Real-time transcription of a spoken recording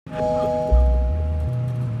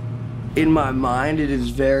In my mind, it is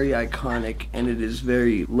very iconic and it is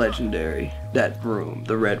very legendary, that room,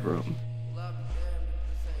 the Red Room.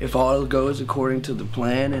 If all goes according to the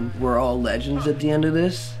plan and we're all legends at the end of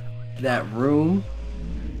this, that room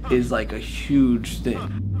is like a huge thing.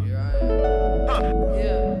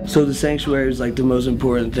 So the sanctuary is like the most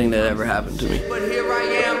important thing that ever happened to me. But here I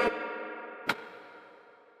am.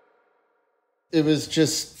 It was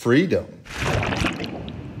just freedom.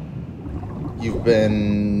 You've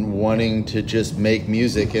been wanting to just make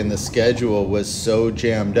music, and the schedule was so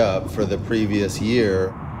jammed up for the previous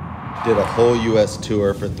year. Did a whole US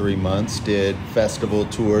tour for 3 months, did festival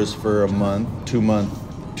tours for a month, 2-month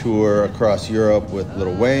tour across Europe with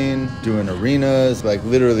Lil Wayne, doing arenas, like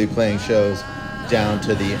literally playing shows down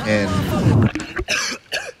to the end.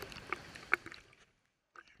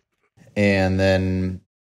 And then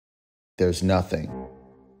there's nothing.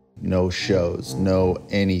 No shows, no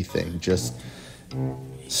anything, just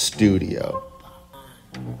studio.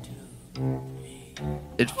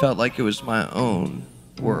 It felt like it was my own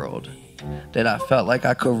world, that I felt like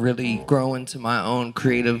I could really grow into my own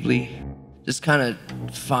creatively, just kind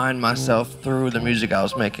of find myself through the music I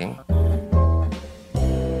was making.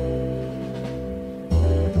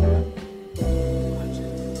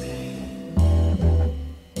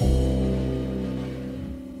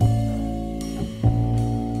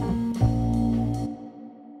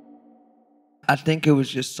 I think it was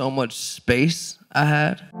just so much space I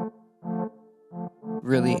had.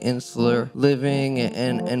 Really insular living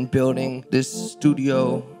and building this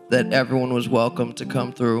studio that everyone was welcome to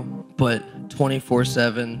come through, but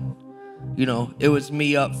 24/7, you know, it was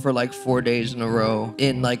me up for like 4 days in a row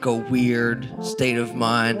in like a weird state of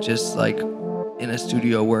mind, just like in a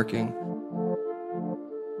studio working.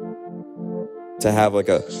 To have like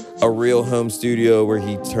a real home studio where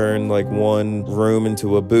he turned like one room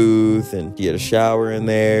into a booth and he had a shower in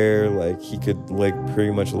there, like he could like pretty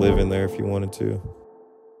much live in there if he wanted to.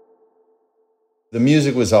 The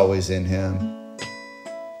music was always in him.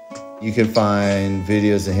 You can find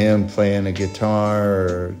videos of him playing a guitar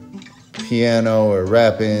or piano or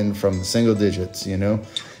rapping from the single digits, you know?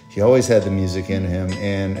 He always had the music in him.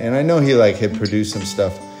 And I know he like had produced some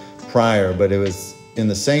stuff prior, but it was in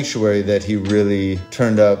the sanctuary that he really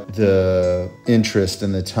turned up the interest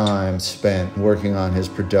and the time spent working on his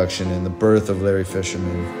production and the birth of Larry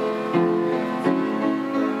Fisherman.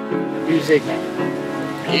 Music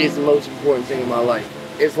is the most important thing in my life.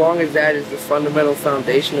 As long as that is the fundamental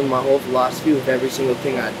foundation of my whole philosophy with every single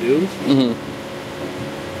thing I do,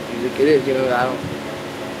 music it is, you know, I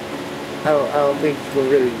don't think we'll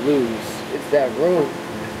really lose. It's that room,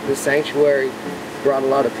 the sanctuary, brought a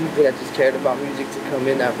lot of people that just cared about music to come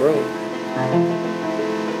in that room.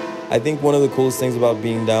 I think one of the coolest things about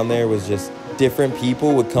being down there was just different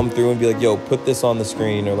people would come through and be like, yo, put this on the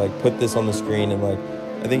screen, or like put this on the screen. And like,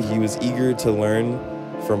 I think he was eager to learn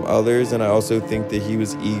from others, and I also think that he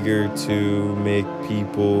was eager to make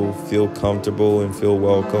people feel comfortable and feel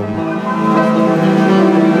welcome.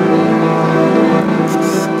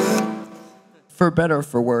 For better or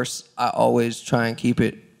for worse, I always try and keep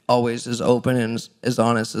it always as open and as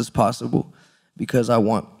honest as possible, because I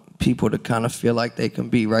want people to kind of feel like they can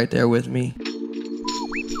be right there with me.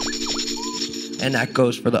 And that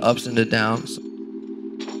goes for the ups and the downs.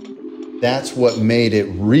 That's what made it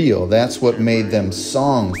real. That's what made them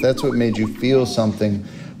songs. That's what made you feel something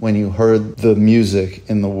when you heard the music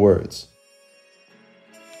and the words.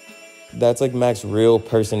 That's like Mac's real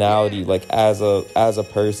personality, like as a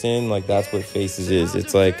person, like that's what Faces is.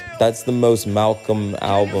 It's like, that's the most Malcolm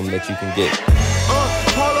album that you can get.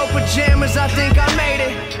 Polo pajamas, I think I made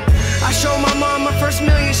it. I showed my mom my first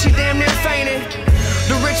million, she damn near fainted.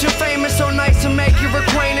 The rich and famous, so nice to make your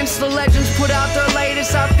acquaintance. The legends put out their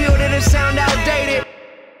latest, I feel that it sound outdated.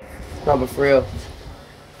 No, but for real,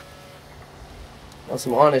 on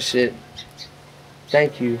some honest shit,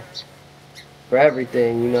 thank you for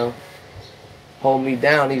everything, you know. Hold me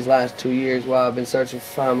down these last 2 years while I've been searching to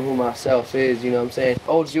find who myself is, you know what I'm saying?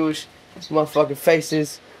 Old Jewish motherfucking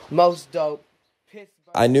Faces, most dope.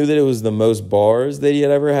 I knew that it was the most bars that he had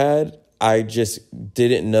ever had. I just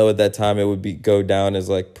didn't know at that time it would go down as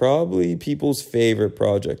like probably people's favorite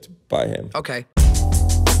project by him. Okay.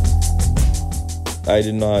 I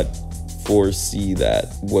did not foresee that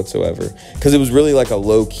whatsoever, because it was really like a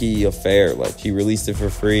low-key affair. Like he released it for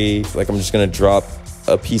free. Like, I'm just gonna drop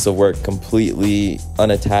a piece of work completely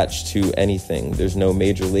unattached to anything. There's no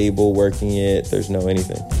major label working it. There's no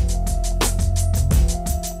anything.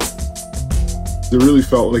 It really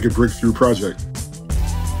felt like a breakthrough project.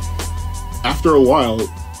 After a while,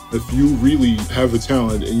 If you really have a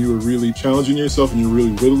talent and you are really challenging yourself and you're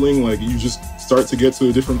really whittling, like, you just start to get to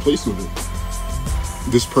a different place with it.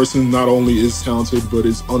 This person not only is talented, but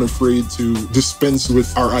is unafraid to dispense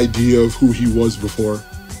with our idea of who he was before.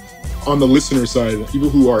 On the listener side, people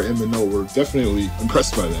who are in the know were definitely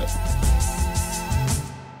impressed by that.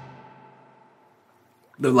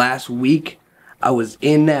 The last week I was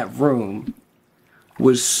in that room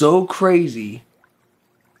was so crazy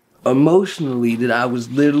emotionally that I was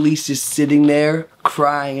literally just sitting there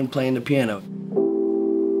crying and playing the piano.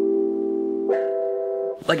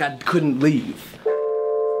 Like I couldn't leave.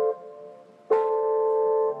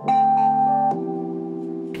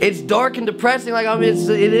 It's dark and depressing, like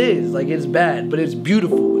it is, like it's bad, but it's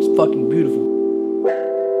beautiful, it's fucking beautiful.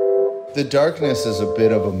 The darkness is a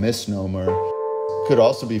bit of a misnomer. Could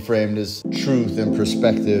also be framed as truth and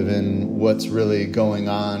perspective and what's really going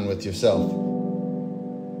on with yourself.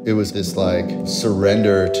 It was this like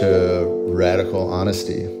surrender to radical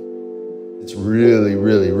honesty. It's really,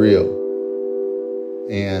 really real.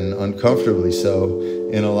 And uncomfortably so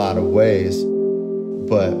in a lot of ways.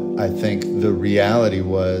 But I think the reality it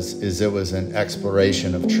was an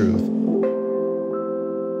exploration of truth.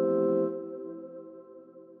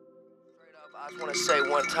 I just want to say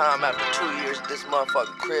one time after 2 years at this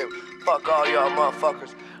motherfucking crib, fuck all y'all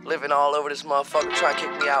motherfuckers living all over this motherfucker trying to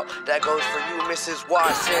kick me out. That goes for you, Mrs.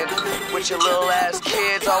 Watson, with your little ass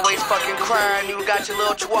kids always fucking crying. You got your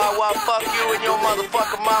little chihuahua, fuck you and your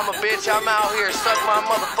motherfucking mama, bitch. I'm out here, suck my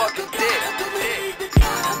motherfucking dick.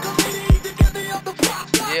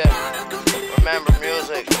 Yeah, remember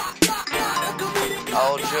music,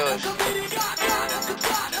 old Jewish.